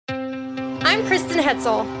I'm Kristen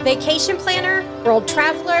Hetzel, vacation planner, world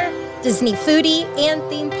traveler, Disney foodie, and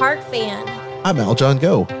theme park fan. I'm Al John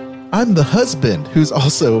Go. I'm the husband who's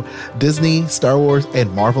also Disney, Star Wars,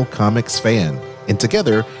 and Marvel Comics fan. And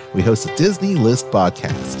together, we host a Disney List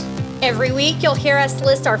podcast. Every week, you'll hear us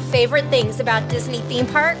list our favorite things about Disney theme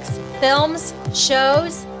parks, films,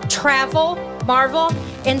 shows, travel, Marvel,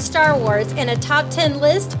 and Star Wars in a top 10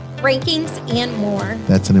 list, rankings, and more.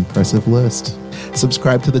 That's an impressive list.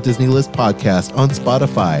 Subscribe to the Disney List podcast on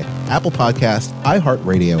Spotify, Apple Podcasts,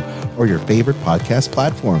 iHeartRadio, or your favorite podcast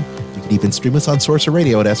platform. You can even stream us on Sorcerer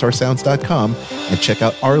Radio at srsounds.com and check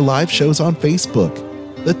out our live shows on Facebook.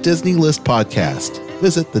 The Disney List podcast.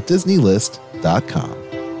 Visit thedisneylist.com.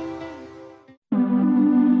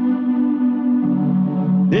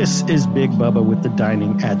 This is Big Bubba with the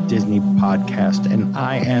Dining at Disney podcast, and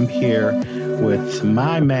I am here with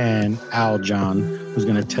my man, Al John, who's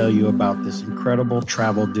going to tell you about this incredible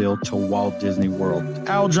travel deal to Walt Disney World.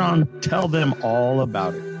 Al John, tell them all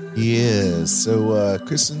about it. Yes, so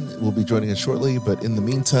Kristen will be joining us shortly, but in the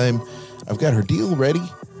meantime, I've got her deal ready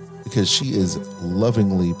because she is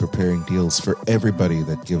lovingly preparing deals for everybody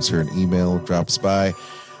that gives her an email, drops by.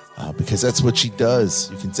 Because that's what she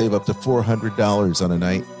does. You can save up to $400 on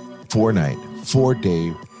a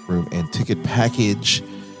four-day room and ticket package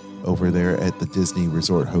over there at the Disney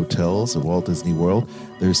Resort Hotels at Walt Disney World.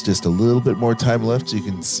 There's just a little bit more time left, so you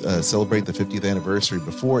can celebrate the 50th anniversary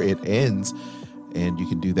before it ends. And you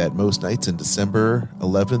can do that most nights in December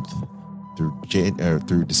 11th through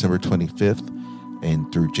December 25th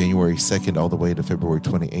and through January 2nd all the way to February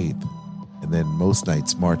 28th. And then most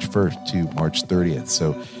nights March 1st to March 30th.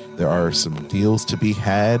 So there are some deals to be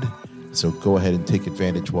had. So go ahead and take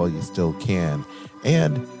advantage while you still can.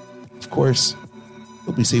 And of course,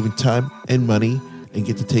 you'll be saving time and money and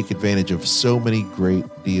get to take advantage of so many great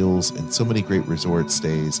deals and so many great resort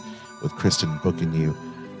stays with Kristen booking you.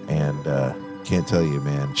 And can't tell you,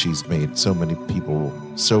 man, she's made so many people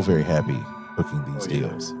so very happy booking these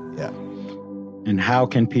deals. Yeah. And how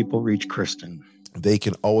can people reach Kristen? They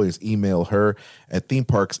can always email her at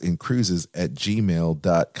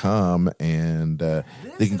themeparksandcruises@gmail.com, and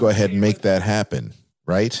they can go ahead and make that happen,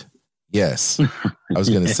 right? Yes. I was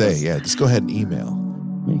going to say, yeah, just go ahead and email.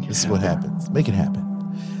 This is what happens. Make it happen.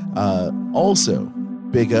 Also,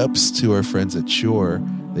 big ups to our friends at Shure.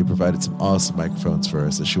 They provided some awesome microphones for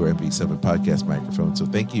us, the Shure MV7 podcast microphone. So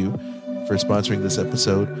thank you for sponsoring this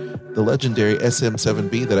episode. The legendary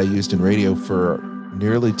SM7B that I used in radio for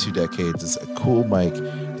nearly 2 decades is a cool mic.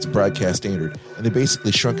 It's a broadcast standard, and they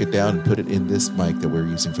basically shrunk it down and put it in this mic that we're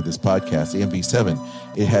using for this podcast, the MV7.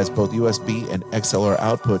 It has both USB and XLR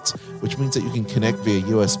outputs, which means that you can connect via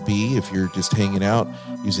USB if you're just hanging out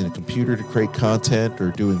using a computer to create content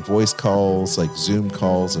or doing voice calls like Zoom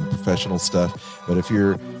calls and professional stuff. But if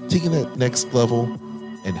you're taking that next level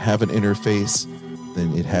and have an interface,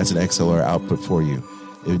 then it has an XLR output for you.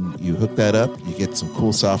 And you hook that up, you get some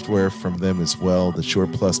cool software from them as well. The Shure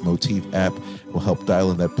Plus Motif app will help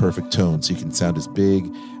dial in that perfect tone so you can sound as big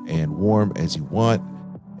and warm as you want,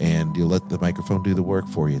 and you'll let the microphone do the work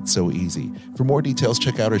for you. It's so easy. For more details,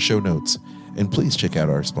 check out our show notes. And please check out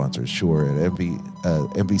our sponsors, Shure at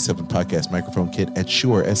MV7 Podcast Microphone Kit at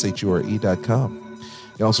Shure, SHURE.com.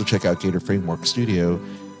 You can also check out Gator Framework Studio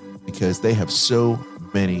because they have so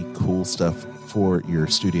many cool stuff for your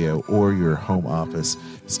studio or your home office,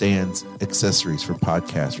 stands, accessories for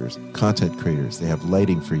podcasters, content creators. They have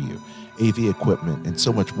lighting for you, AV equipment, and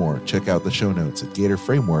so much more. Check out the show notes at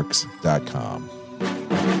GatorFrameworks.com.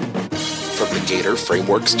 From the Gator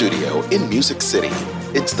Framework Studio in Music City,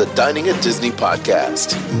 it's the Dining at Disney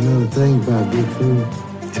podcast. You know the thing about good food?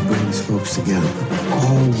 It brings folks together,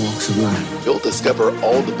 all walks of life. You'll discover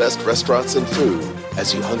all the best restaurants and food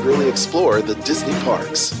as you hungrily explore the Disney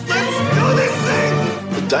parks. Let's do this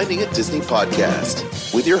thing! The Dining at Disney podcast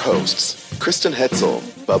with your hosts, Kristen Hetzel,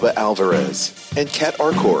 Bubba Alvarez, and Kat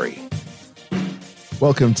Arcori.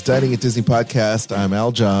 Welcome to Dining at Disney podcast. I'm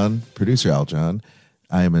Al John, producer Al John.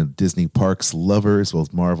 I am a Disney parks lover as well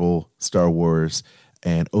as Marvel, Star Wars,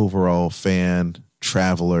 and overall fan,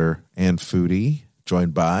 traveler, and foodie.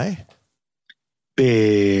 Joined by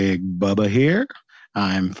Big Bubba here.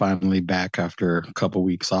 I'm finally back after a couple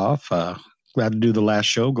weeks off. Glad to do the last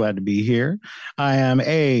show. Glad to be here. I am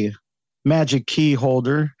a magic key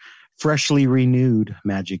holder, freshly renewed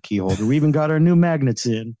magic key holder. We even got our new magnets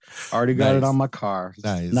in. Already got it on my car.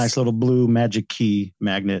 Nice little blue magic key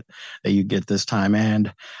magnet that you get this time.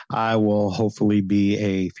 And I will hopefully be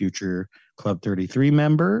a future Club 33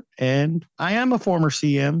 member, and I am a former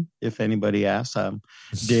CM, if anybody asks.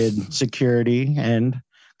 Did security and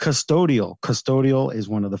Custodial is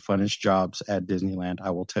one of the funnest jobs at Disneyland. I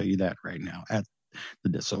will tell you that right now.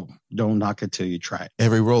 So don't knock it till you try it.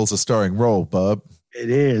 Every role's a starring role, bub. It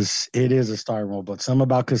is a starring role, but some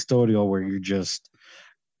about custodial where you're just,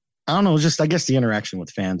 I don't know, just I guess the interaction with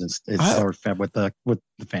fans with the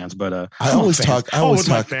fans. But I always talk.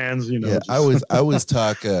 fans. Yeah, I always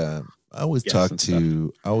talk to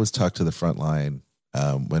the front line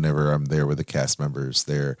whenever I'm there with the cast members.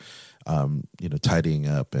 They're tidying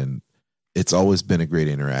up, and it's always been a great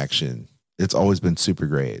interaction. It's always been super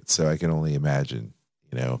great. So I can only imagine.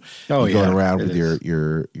 Going around with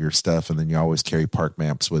your stuff, and then you always carry park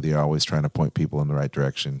maps with you, always trying to point people in the right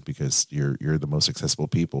direction because you're the most accessible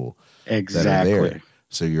people that are there.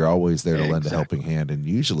 So you're always there to lend a helping hand. And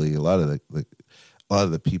usually, a lot of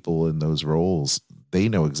the people in those roles, they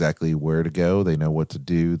know exactly where to go. They know what to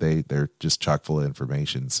do. They're just chock full of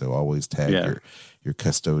information. So always tag your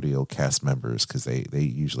custodial cast members because they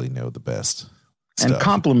usually know the best. And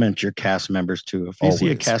compliment your cast members too. If you see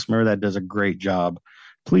a cast member that does a great job,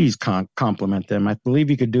 please compliment them. I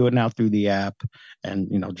believe you could do it now through the app, and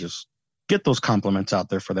just get those compliments out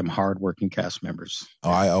there for them hardworking cast members.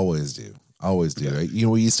 Oh, I always do. Yeah.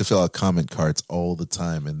 We used to fill out comment cards all the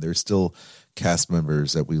time, and there's still cast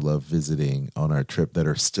members that we love visiting on our trip that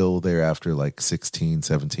are still there after like 16,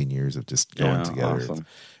 17 years of just going together. Awesome.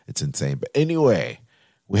 It's insane. But anyway,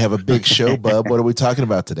 we have a big show, bub. What are we talking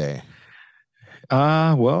about today?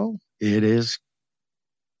 Well, it is,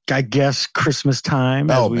 I guess, Christmas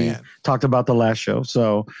time, as we talked about the last show.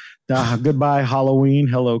 So goodbye Halloween,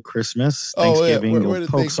 hello Christmas, Thanksgiving, you'll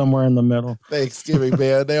poke somewhere in the middle. Thanksgiving,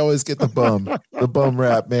 man. They always get the bum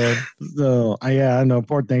rap, man. So I know,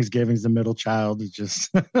 poor Thanksgiving's the middle child. It's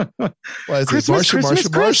just Christmas.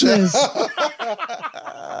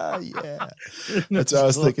 Yeah, that's what I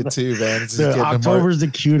was thinking too, man. October's the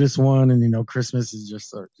cutest one, and Christmas is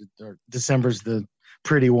just or December's the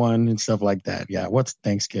pretty one and stuff like that. Yeah, what's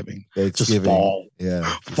Thanksgiving? Just fall. Yeah,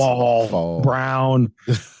 fall. Brown.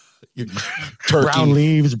 Turkey. Brown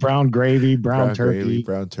leaves, brown gravy, brown turkey.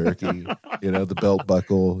 The belt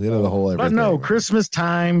buckle, the whole everything. But no, Christmas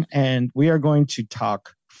time, and we are going to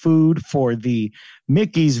talk food for the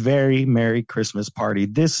Mickey's Very Merry Christmas Party.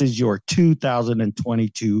 This is your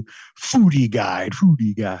 2022 foodie guide.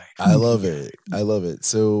 I love it.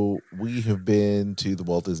 So we have been to the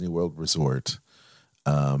Walt Disney World Resort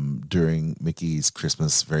during Mickey's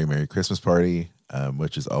Very Merry Christmas Party,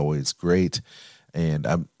 which is always great. And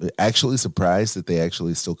I'm actually surprised that they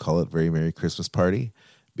actually still call it Very Merry Christmas Party.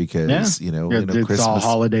 Because it's Christmas, all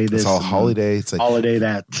holiday. It's all holiday. It's like holiday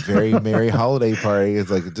that very merry holiday party. It's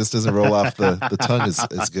like it just doesn't roll off the tongue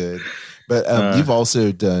as good. But you've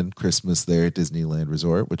also done Christmas there at Disneyland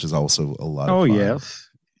Resort, which is also a lot of fun. Yes,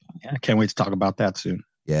 I can't wait to talk about that soon.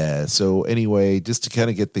 Yeah. So anyway, just to kind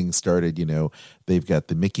of get things started, they've got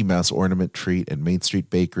the Mickey Mouse Ornament Treat at Main Street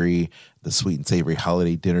Bakery, the Sweet and Savory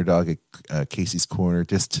Holiday Dinner Dog at Casey's Corner,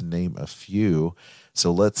 just to name a few.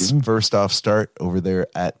 So let's first off start over there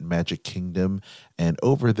at Magic Kingdom and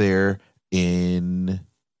over there in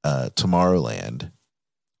Tomorrowland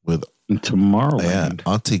with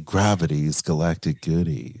Auntie Gravity's Galactic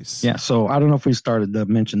Goodies. Yeah, so I don't know if we started to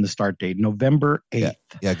mention the start date, November 8th.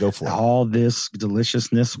 Yeah, go for it. All this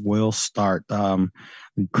deliciousness will start.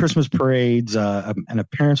 Christmas parades, an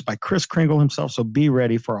appearance by Kris Kringle himself, so be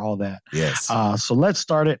ready for all that. Yes. So let's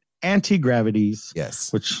start at Auntie Gravity's.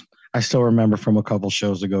 Yes. Which I still remember from a couple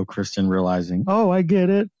shows ago, Kristen realizing, I get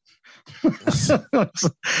it.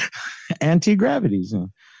 Auntie Gravity's.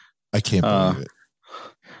 I can't believe it.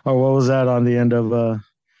 Or what was that on the end of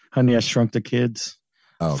Honey, I Shrunk the Kids?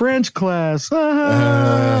 Oh. French class.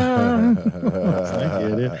 I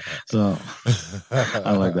get it. So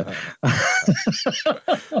I like that.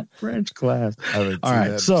 French class. I haven't all seen right,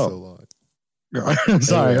 that so in so long.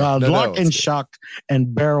 Sorry. Lock and Shock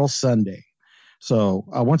and Barrel Sundae. So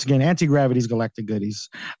once again, Auntie Gravity's Galactic Goodies.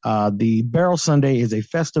 The Barrel Sundae is a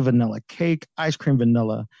festive vanilla cake, ice cream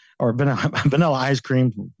vanilla ice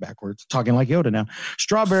cream, backwards, talking like Yoda now.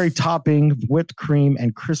 Strawberry topping, whipped cream,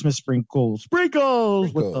 and Christmas sprinkles with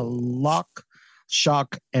the Lock,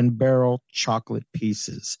 Shock, and Barrel chocolate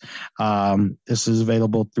pieces. This is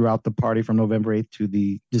available throughout the party from November 8th to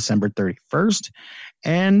the December 31st.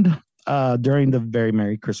 And during the Very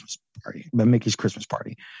Merry Christmas Party, the Mickey's Christmas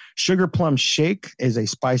Party. Sugar Plum Shake is a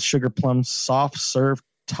spiced sugar plum soft serve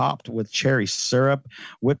topped with cherry syrup,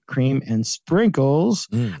 whipped cream, and sprinkles.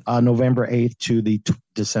 November 8th to the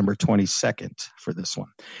December 22nd for this one.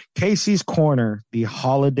 Casey's Corner, the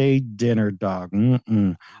holiday dinner dog.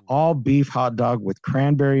 All beef hot dog with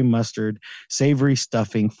cranberry mustard, savory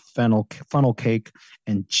stuffing, funnel cake,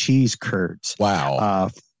 and cheese curds. Wow.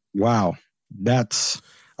 Wow. That's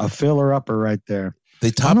a filler upper right there.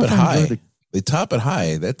 They top it high. They top it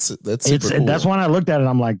high. That's super cool. That's when I looked at it.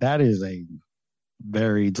 I'm like, that is a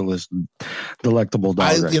very delectable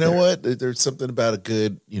dog. You know what? There's something about a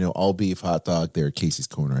good, all beef hot dog there at Casey's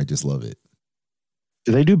Corner. I just love it.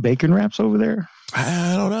 Do they do bacon wraps over there?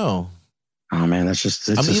 I don't know. Oh man, I'm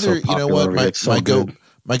either, so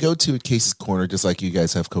my go-to at Casey's Corner, just like you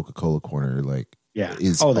guys have Coca-Cola Corner,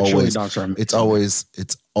 is the chili dogs are amazing.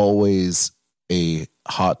 It's always a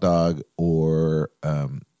hot dog or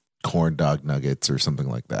corn dog nuggets or something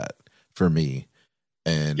like that for me.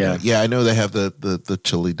 And I know they have the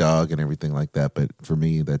chili dog and everything like that, but for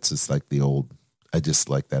me, that's just like I just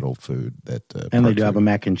like that old food. And they do have a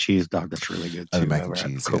mac and cheese dog that's really good too. The mac and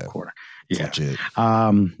cheese, Corner. Yeah. Legit.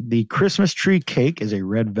 The Christmas tree cake is a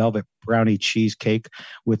red velvet brownie cheesecake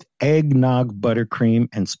with eggnog buttercream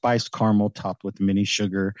and spiced caramel topped with mini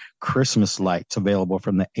sugar Christmas lights, available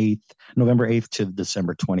from the November 8th to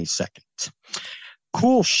December 22nd.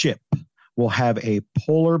 Cool Ship will have a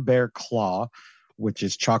polar bear claw, which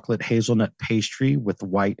is chocolate hazelnut pastry with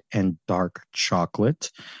white and dark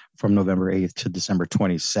chocolate, from November 8th to December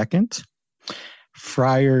 22nd.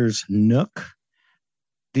 Friar's Nook.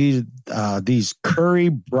 These curry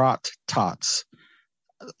brat tots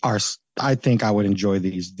are, I think I would enjoy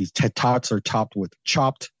these. These tots are topped with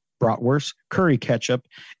chopped bratwurst, curry ketchup,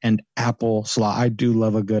 and apple slaw. I do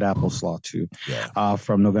love a good apple slaw too. Yeah.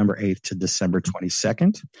 From November 8th to December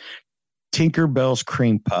 22nd. Tinkerbell's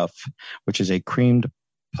Cream Puff, which is a creamed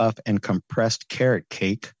puff and compressed carrot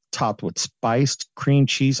cake topped with spiced cream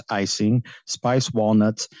cheese icing, spiced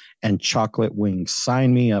walnuts, and chocolate wings.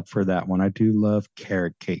 Sign me up for that one. I do love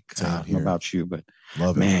carrot cake. I don't know about you, but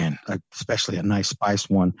love man, especially a nice spiced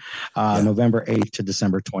one. November 8th to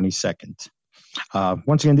December 22nd.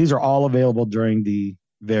 Once again, these are all available during the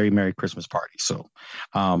very Merry Christmas party. So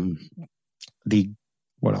what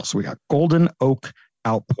else we got? Golden Oak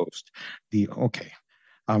Outpost.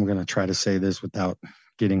 I'm going to try to say this without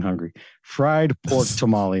getting hungry. Fried pork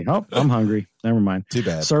tamale. Oh, I'm hungry. Never mind. Too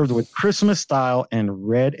bad. Served with Christmas style and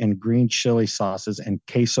red and green chili sauces and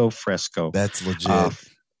queso fresco. That's legit.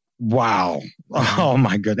 Wow. Oh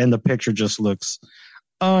my good. And the picture just looks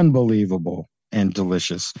unbelievable and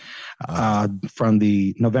delicious. From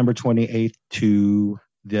the November 28th to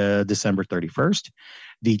the December 31st.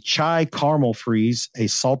 The chai caramel freeze, a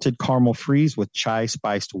salted caramel freeze with chai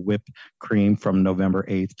spiced whipped cream, from November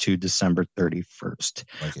 8th to December 31st.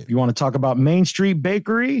 If you want to talk about Main Street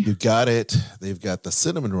Bakery, you got it. They've got the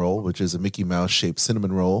cinnamon roll, which is a Mickey Mouse shaped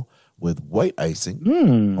cinnamon roll with white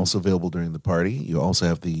icing, also available during the party. You also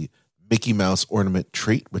have the Mickey Mouse ornament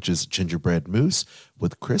treat, which is gingerbread mousse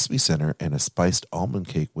with crispy center and a spiced almond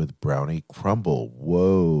cake with brownie crumble.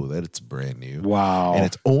 Whoa, that's brand new. Wow. And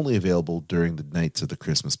it's only available during the nights of the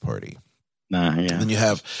Christmas party. Yeah. And then you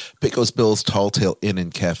have Pecos Bill's Tall Tale Inn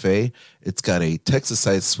and Cafe. It's got a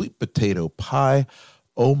Texas-sized sweet potato pie.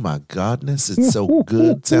 Oh my godness, it's so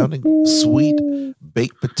good sounding. Sweet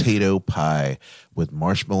baked potato pie with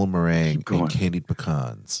marshmallow meringue and candied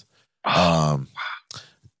pecans.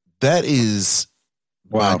 That is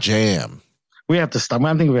my jam. We have to stop.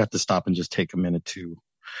 I think we have to stop and just take a minute to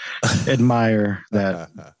admire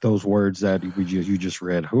those words that you just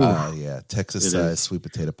read. Texas-sized sweet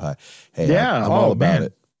potato pie. Hey, I'm all about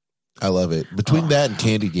it. I love it. Between that and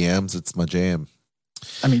candied yams, it's my jam.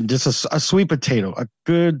 I mean, just a sweet potato, a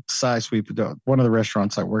good size sweet potato. One of the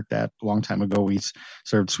restaurants I worked at a long time ago, we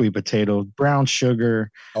served sweet potato, brown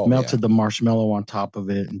sugar, melted the marshmallow on top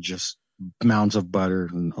of it, and just mounds of butter.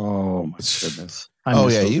 And oh my goodness!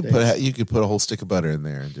 You could put a whole stick of butter in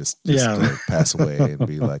there and just pass away and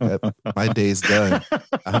be like, my day's done.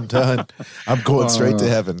 I'm done. I'm going straight to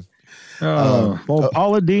heaven.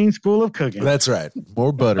 Paula Deen School of Cooking. That's right.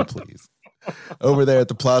 More butter, please. Over there at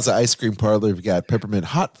the Plaza Ice Cream Parlor, we've got peppermint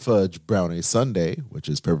hot fudge brownie sundae, which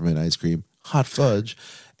is peppermint ice cream, hot fudge,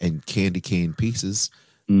 and candy cane pieces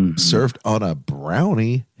served on a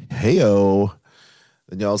brownie. Heyo.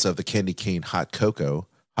 Then you also have the candy cane hot cocoa,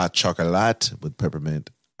 hot chocolate with peppermint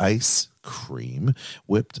ice cream,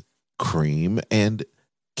 whipped cream, and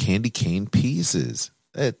candy cane pieces.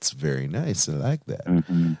 That's very nice. I like that.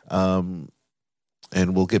 And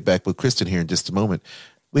we'll get back with Kristen here in just a moment.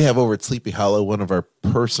 We have over at Sleepy Hollow, one of our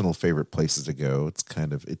personal favorite places to go. It's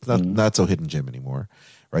not so hidden gem anymore,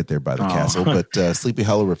 right there by the castle. But Sleepy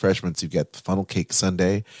Hollow refreshments, you've got the funnel cake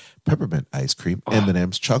sundae, peppermint ice cream,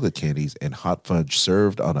 M&M's, chocolate candies, and hot fudge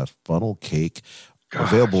served on a funnel cake,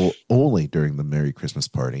 available only during the Merry Christmas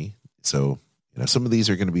party. So, some of these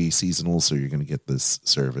are going to be seasonal, so you're going to get this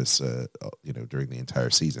service, during the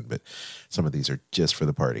entire season. But some of these are just for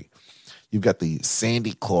the party. You've got the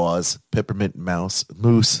Sandy Claus Peppermint Mousse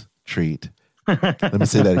treat. Let me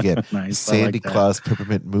say that again. Nice. Sandy Claus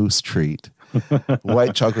Peppermint Mousse treat.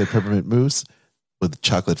 White chocolate peppermint mousse with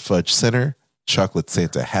chocolate fudge center, chocolate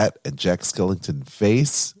Santa hat, and Jack Skellington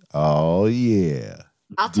face. Oh, yeah.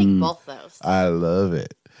 I'll take both those. I love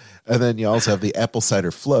it. And then you also have the apple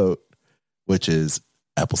cider float, which is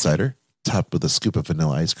apple cider topped with a scoop of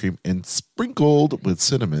vanilla ice cream and sprinkled with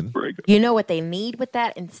cinnamon. You know what they need with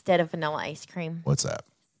that instead of vanilla ice cream? What's that?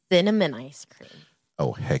 Cinnamon ice cream.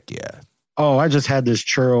 Oh, heck yeah. Oh, I just had this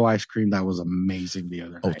churro ice cream that was amazing the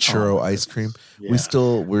other night. Oh, churro ice cream. Yeah. We're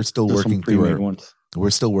still There's working through pre-made our ones.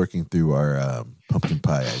 We're still working through our pumpkin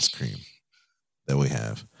pie ice cream that we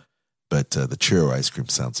have, but the churro ice cream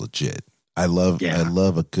sounds legit. I love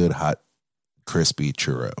a good hot crispy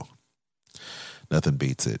churro. Nothing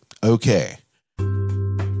beats it. Okay.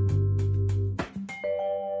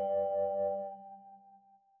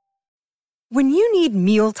 When you need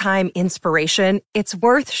mealtime inspiration, it's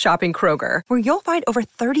worth shopping Kroger, where you'll find over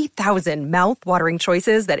 30,000 mouth-watering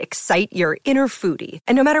choices that excite your inner foodie.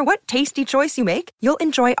 And no matter what tasty choice you make, you'll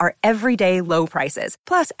enjoy our everyday low prices,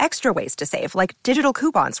 plus extra ways to save, like digital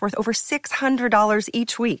coupons worth over $600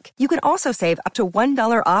 each week. You can also save up to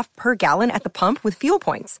 $1 off per gallon at the pump with fuel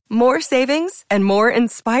points. More savings and more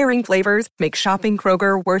inspiring flavors make shopping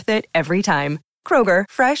Kroger worth it every time. Kroger,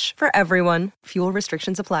 fresh for everyone. Fuel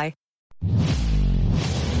restrictions apply.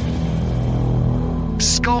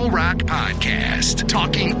 Skull Rock Podcast,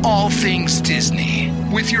 talking all things Disney,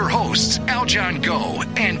 with your hosts Aljon Go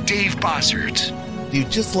and Dave Bossert. Do you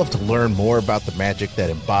just love to learn more about the magic that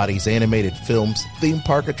embodies animated films, theme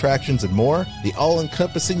park attractions, and more? The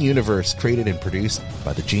all-encompassing universe created and produced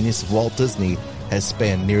by the genius of Walt Disney has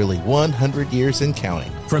spanned nearly 100 years and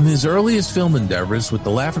counting. From his earliest film endeavors with the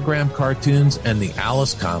Laugh-O-Gram cartoons and the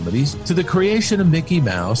Alice comedies, to the creation of Mickey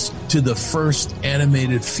Mouse, to the first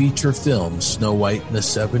animated feature film, Snow White and the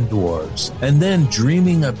Seven Dwarfs, and then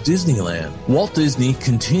dreaming up Disneyland, Walt Disney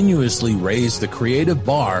continuously raised the creative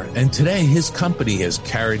bar, and today his company has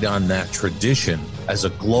carried on that tradition as a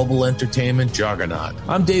global entertainment juggernaut.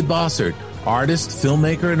 I'm Dave Bossert, artist,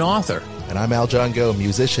 filmmaker, and author. And I'm Aljon Go,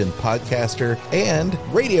 musician, podcaster, and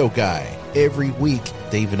radio guy. Every week,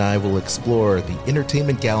 Dave and I will explore the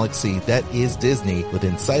entertainment galaxy that is Disney with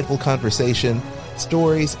insightful conversation,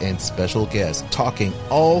 stories, and special guests talking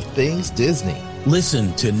all things Disney.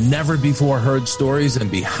 Listen to never-before-heard stories and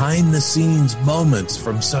behind-the-scenes moments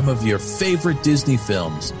from some of your favorite Disney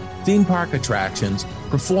films, theme park attractions,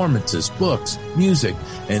 performances, books, music,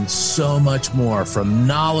 and so much more from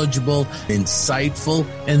knowledgeable, insightful,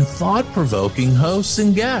 and thought-provoking hosts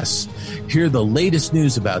and guests. Hear the latest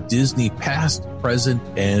news about Disney past, present,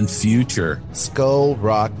 and future. Skull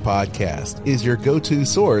Rock Podcast is your go-to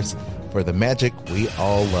source for the magic we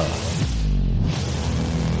all love.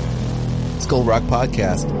 Skull Rock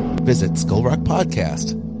Podcast. Visit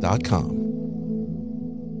skullrockpodcast.com.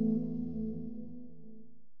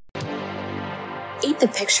 Eat the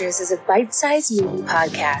Pictures is a bite-sized movie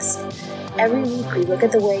podcast. Every week we look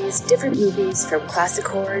at the ways different movies, from classic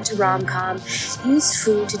horror to rom-com, use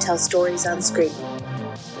food to tell stories on screen.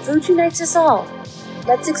 Food unites us all.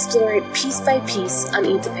 Let's explore it piece by piece on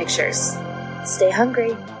Eat the Pictures. Stay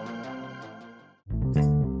hungry.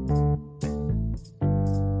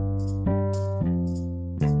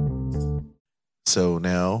 So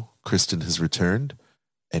now Kristen has returned,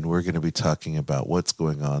 and we're going to be talking about what's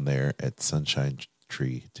going on there at Sunshine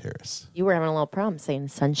Tree Terrace. You were having a little problem saying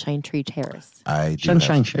Sunshine Tree Terrace. I do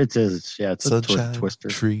Sunshine. have It's a Sunshine twister.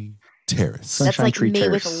 Tree Terrace. That's Sunshine like Tree me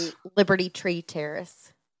Terrace. with a Liberty Tree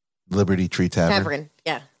Terrace. Liberty Tree Tavern.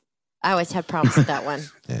 Yeah. I always had problems with that one.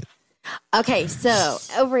 Yeah. Okay, so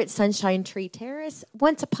over at Sunshine Tree Terrace,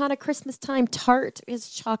 Once Upon a Christmas Time tart is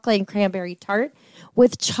chocolate and cranberry tart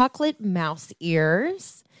with chocolate mouse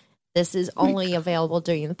ears. This is only available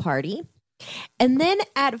during the party. And then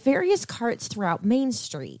at various carts throughout Main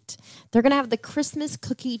Street, they're going to have the Christmas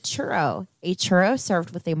cookie churro, a churro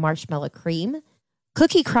served with a marshmallow cream,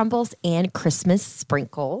 cookie crumbles, and Christmas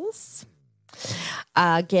sprinkles.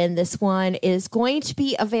 Again, this one is going to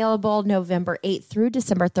be available November 8th through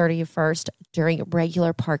December 31st during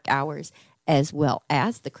regular park hours, as well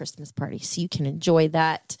as the Christmas party. So you can enjoy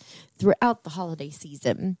that throughout the holiday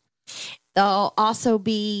season. There'll also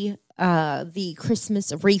be the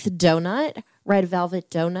Christmas wreath donut, red velvet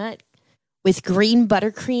donut with green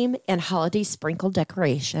buttercream and holiday sprinkle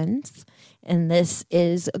decorations. And this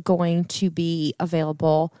is going to be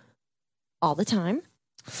available all the time.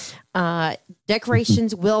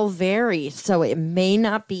 Decorations will vary, so it may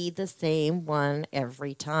not be the same one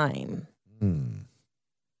every time.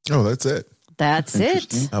 Oh, that's it. That's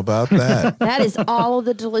it. How about that? That is all of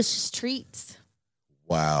the delicious treats.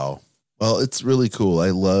 Wow. Well, it's really cool.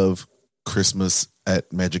 I love Christmas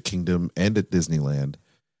at Magic Kingdom and at Disneyland.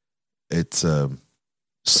 It's so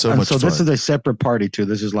much fun. This is a separate party too.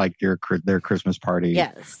 This is like their Christmas party.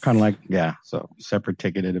 Yes. Kind of like, yeah. So separate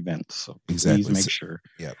ticketed events. So exactly. Please make sure.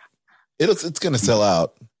 Yeah. It's going to sell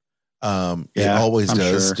out. It always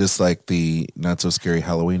does. Sure. Just like the Not So Scary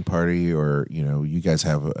Halloween party, or, you guys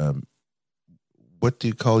have, what do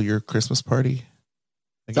you call your Christmas party?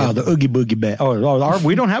 Again? Oh, the Oogie Boogie Band.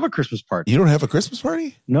 We don't have a Christmas party. You don't have a Christmas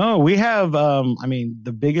party? No, we have,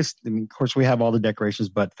 the biggest, of course, we have all the decorations,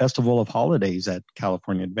 but Festival of Holidays at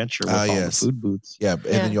California Adventure with all the food booths. Yeah, and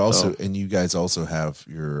then you guys also have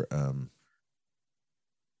your,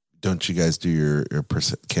 don't you guys do your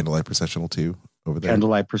candlelight processional too over there?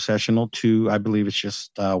 Candlelight processional too. I believe it's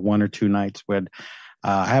just 1 or 2 nights.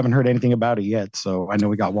 I haven't heard anything about it yet. So I know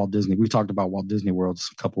we got Walt Disney. We talked about Walt Disney World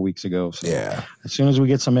a couple weeks ago. So yeah, as soon as we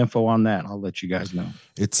get some info on that, I'll let you guys know.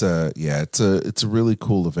 It's a really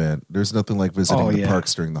cool event. There's nothing like visiting the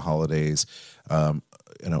parks during the holidays.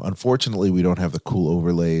 Unfortunately, we don't have the cool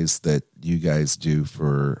overlays that you guys do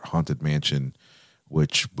for Haunted Mansion,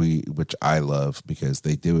 which I love because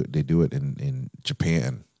they do it in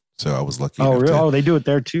Japan. So I was lucky. They do it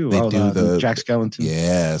there too. They do the Jack Skellington.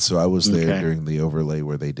 Yeah, so I was there during the overlay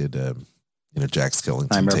where they did, Jack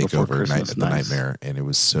Skellington take over Night at the Nightmare, and it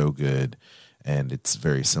was so good, and it's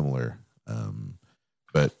very similar.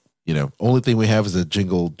 But only thing we have is a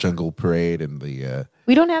Jungle Parade and the.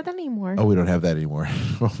 We don't have that anymore. Oh, we don't have that anymore.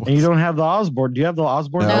 And you don't have the Osborne. Do you have the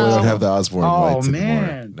Osborne? No, we don't have the Osborne lights man.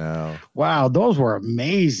 anymore. No. Wow, those were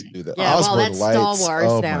amazing. Dude, Osborne that's lights. Star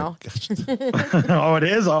Wars now. Oh, it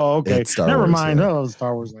is? Oh, okay. Never mind. Yeah. Oh,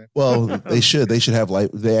 Star Wars lights. Well, they should have light.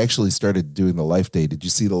 They actually started doing the Life Day. Did you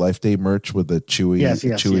see the Life Day merch with the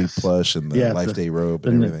Chewy plush and the Life Day robe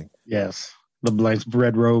and everything? Yes. The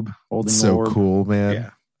red robe holding the orb. So cool, man. Yeah.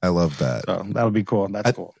 I love that. So that would be cool.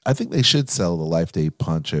 That's cool. I think they should sell the Life Day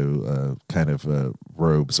poncho kind of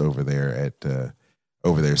robes over there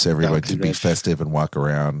so everyone could be festive and walk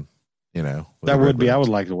around, That would be. I would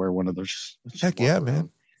like to wear one of those. Heck yeah, man.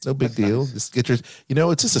 It's no big deal. Nice. Just get it's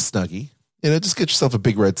just a Snuggie. Just get yourself a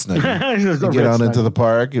big red Snuggie. And get on into the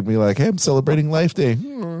park and be like, hey, I'm celebrating Life Day.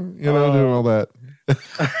 Doing all that.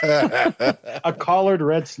 A collared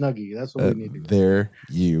red Snuggie. That's what we need to do. There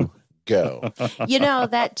you go.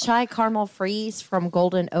 That chai caramel freeze from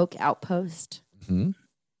Golden Oak Outpost. Mm-hmm.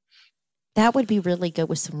 That would be really good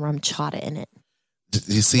with some rum chata in it.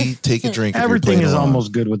 You see, take a drink. Everything is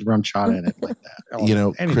almost good with rum chata in it like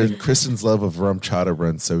that. Kristen's love of rum chata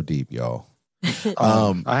runs so deep, y'all.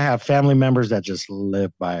 I have family members that just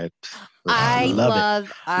live by it. I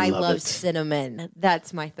love cinnamon.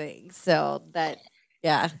 That's my thing. So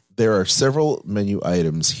there are several menu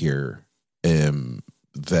items here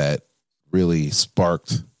that really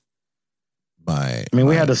sparked my.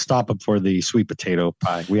 We had to stop up for the sweet potato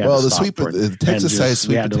pie. The Texas size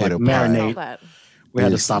sweet potato pie. Marinate. We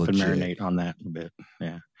had to stop and marinate on that a bit.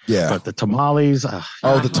 Yeah. Yeah. But the tamales.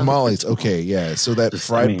 The tamales. Okay. Yeah. So that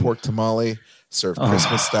fried pork tamale served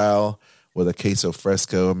Christmas style with a queso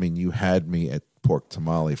fresco. You had me at pork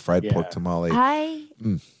tamale, fried pork tamale.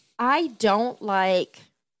 I don't like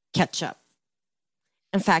ketchup.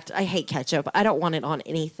 In fact, I hate ketchup. I don't want it on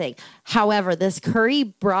anything. However, this curry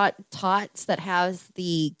brat tots that has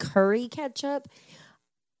the curry ketchup,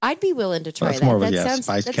 I'd be willing to try that. More of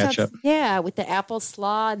spiced ketchup. With the apple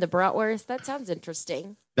slaw and the bratwurst. That sounds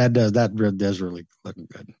interesting. That does really look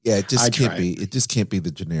good. Yeah, it just can't be. It just can't be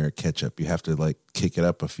the generic ketchup. You have to kick it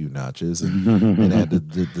up a few notches and add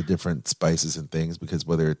the different spices and things, because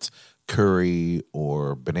whether it's curry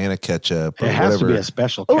or banana ketchup or it has whatever, to be a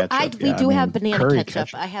special ketchup. We do have banana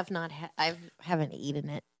ketchup. I have not. I haven't eaten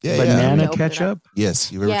it. Banana ketchup.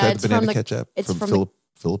 Yes, you ever tried the banana ketchup? It's from the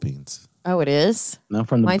Philippines. Oh, it is.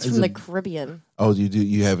 Mine's from the Caribbean. Oh, you do?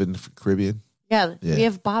 You have it in the Caribbean? Yeah, we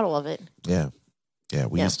have a bottle of it. Yeah. Yeah,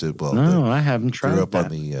 we used to. Well, I haven't tried. Grew up on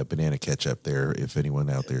the banana ketchup. There, if anyone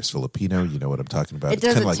out there is Filipino, you know what I'm talking about. It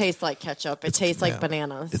doesn't taste like ketchup. It tastes like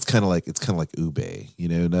bananas. It's kind of like ube.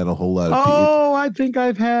 Not a whole lot of. I think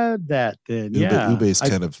I've had that. Then ube's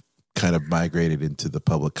kind of migrated into the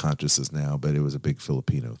public consciousness now, but it was a big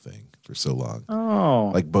Filipino thing for so long.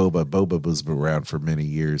 Oh, like boba. Boba was around for many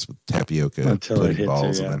years with tapioca pudding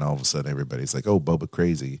balls, and then all of a sudden everybody's like, "Oh, boba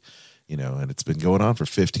crazy." And it's been going on for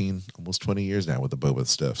 15, almost 20 years now with the boba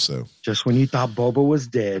stuff. So just when you thought Boba was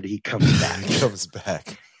dead, he comes back. He comes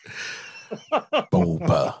back.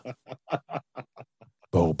 Boba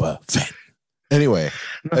Fett. Anyway,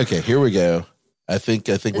 okay, here we go. I think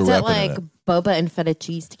we're wrapping it up. Boba and feta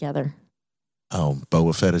cheese together?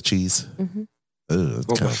 Boba feta cheese. Mm-hmm.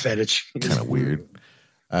 Boba feta cheese. Kind of weird.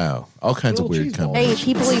 Oh, all kinds of weird combinations. Hey,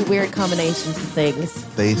 people eat weird combinations of things.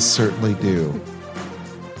 They certainly do.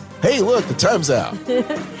 Hey, look, the time's out.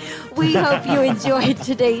 We hope you enjoyed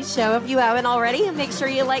today's show. If you haven't already, make sure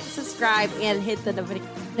you like, subscribe, and hit the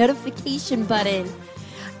notification button.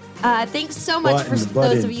 Thanks so much for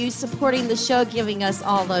those of you supporting the show, giving us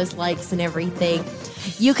all those likes and everything.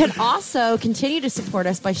 You can also continue to support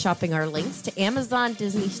us by shopping our links to Amazon,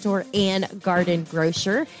 Disney Store, and Garden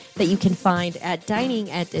Grocer that you can find at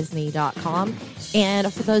diningatdisney.com.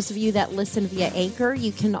 And for those of you that listen via Anchor,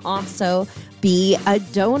 you can also be a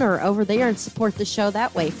donor over there and support the show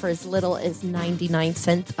that way for as little as 99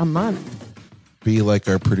 cents a month. Be like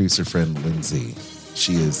our producer friend, Lindsay.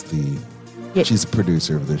 She is she's a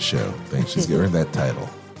producer of this show. I think she's earned that title.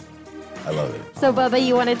 I love it. So, Bubba,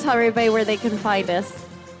 you want to tell everybody where they can find us?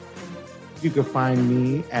 You can find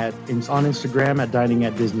me on Instagram at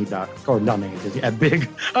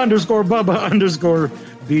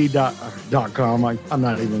big_Bubba_B.com. I'm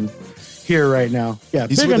not even here right now. Yeah,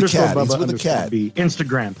 He's big with _Bubba He's with the cat. B.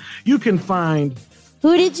 Instagram. You can find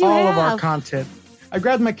Who did you all have? of our content. I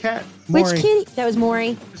grabbed my cat, Maury. Which kitty? That was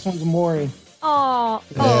Maury. This one's Maury. Oh,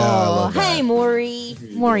 hey, Maury.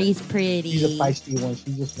 Maury's pretty. She's a feisty one.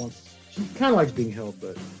 She kind of likes being held,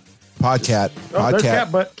 but Podcat. there's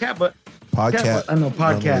cat butt. Podcat. I know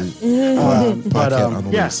Podcat.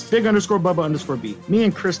 Big _Bubba_B. Me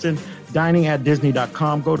and Kristen,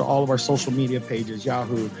 diningatdisney.com. Go to all of our social media pages: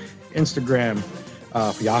 Yahoo, Instagram.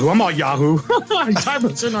 Yahoo. I'm on Yahoo. I type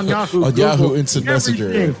it in on Yahoo. On Yahoo Instant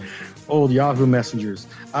Messenger. Old Yahoo Messengers.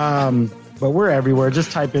 But we're everywhere.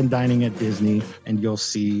 Just type in Dining at Disney and you'll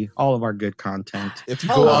see all of our good content. If you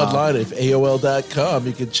go online at AOL.com,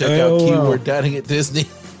 you can check out keyword Dining at Disney.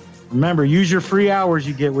 Remember, use your free hours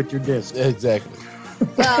you get with your disc. Exactly.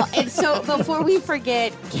 Well, and so before we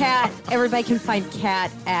forget, Cat, everybody can find Cat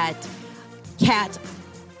at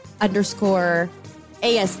cat_ASTROPHE.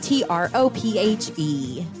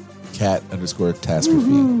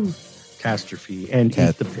 Cat_Catastrophe. And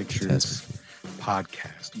Eat the Pictures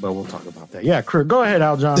podcast. But we'll talk about that. Yeah, go ahead,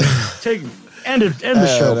 Aljon. End the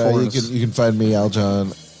show for us. You can find me,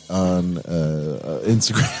 Aljon, on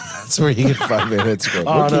Instagram. That's where you can find me on Instagram.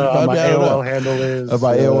 My AOL handle is...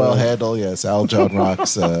 my AOL handle, yes. Aljon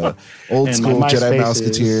Rocks, old school Jedi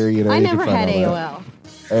Mouseketeer. I never had AOL.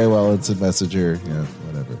 AOL Instant Messenger,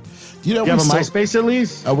 whatever. You have a MySpace at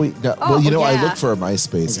least? I look for a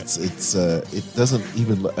MySpace. Okay. It's it doesn't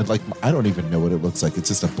even look like, I don't even know what it looks like. It's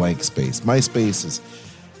just a blank space. MySpace is,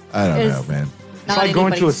 I don't know, man. It's like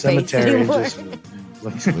going to a cemetery and just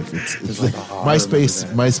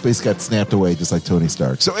MySpace got snapped away just like Tony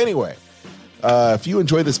Stark. So anyway, if you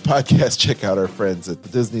enjoy this podcast, check out our friends at the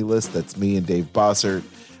Disney List. That's me and Dave Bossert.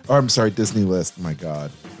 Or I'm sorry, Disney List. My God,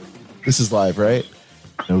 this is live, right?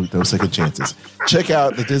 No second chances. Check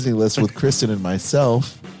out the Disney List with Kristen and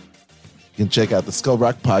myself. You can check out the Skull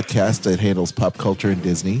Rock podcast that handles pop culture and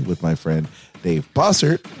Disney with my friend Dave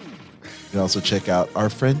Bossert. You can also check out our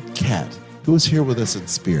friend Kat, who is here with us in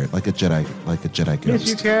spirit, like a Jedi ghost. Miss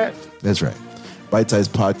you, Kat. That's right.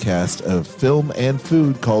 Bite-sized podcast of film and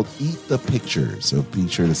food called Eat the Pictures. So be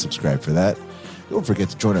sure to subscribe for that. Don't forget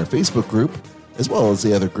to join our Facebook group, as well as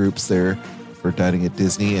the other groups there for Dining at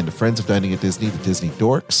Disney and the Friends of Dining at Disney, the Disney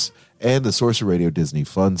Dorks, and the Sorcerer Radio Disney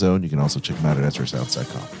Fun Zone. You can also check them out at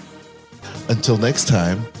SRSounds.com. Until next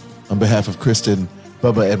time, on behalf of Kristen,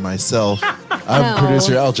 Bubba, and myself, I'm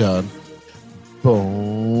producer Aljon.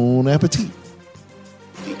 Bon appetit.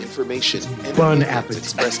 The information and Bon opinions appetit.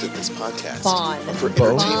 expressed in this podcast Bon. are for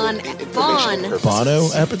Bon. entertainment and informational purposes.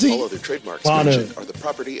 Bono appetit. All other trademarks Bono. mentioned are the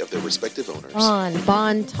property of their respective owners.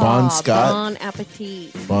 Bon Scott. Bon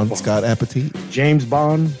appetit. Bon Scott appetit. James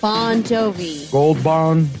Bond. Bon Jovi. Gold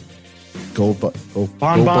Bond. Gold Bon.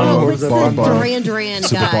 What's the Duran Duran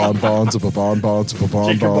Super guy? Super Bon.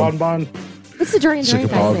 Shaker Bon Bon. What's the Duran Duran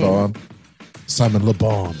guy's name? Simon Le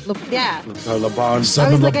Bon. Yeah. Le Bon. I was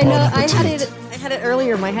like, I had it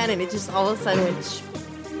earlier in my head, and it just all of a sudden went.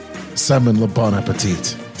 Simon Le Bon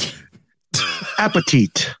appetit.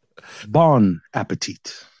 Appetit. Bon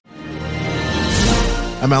appetit.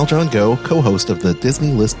 I'm Aljon Go, co-host of the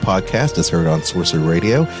Disney List podcast as heard on Sorcerer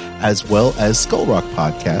Radio, as well as Skull Rock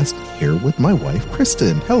podcast, here with my wife,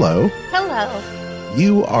 Kristen. Hello. Hello.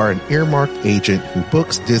 You are an earmarked agent who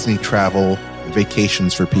books Disney travel,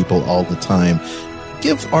 vacations for people all the time.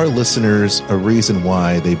 Give our listeners a reason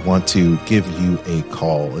why they'd want to give you a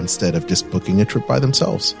call instead of just booking a trip by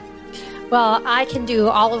themselves. Well, I can do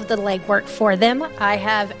all of the legwork for them. I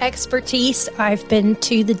have expertise. I've been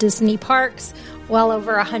to the Disney parks well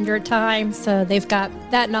over 100 times, so they've got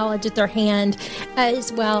that knowledge at their hand,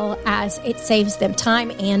 as well as it saves them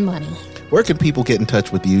time and money. Where can people get in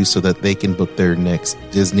touch with you so that they can book their next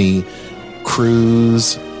Disney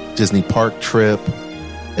cruise, Disney park trip,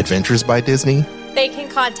 Adventures by Disney? They can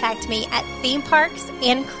contact me at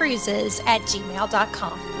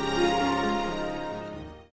themeparksandcruises@gmail.com.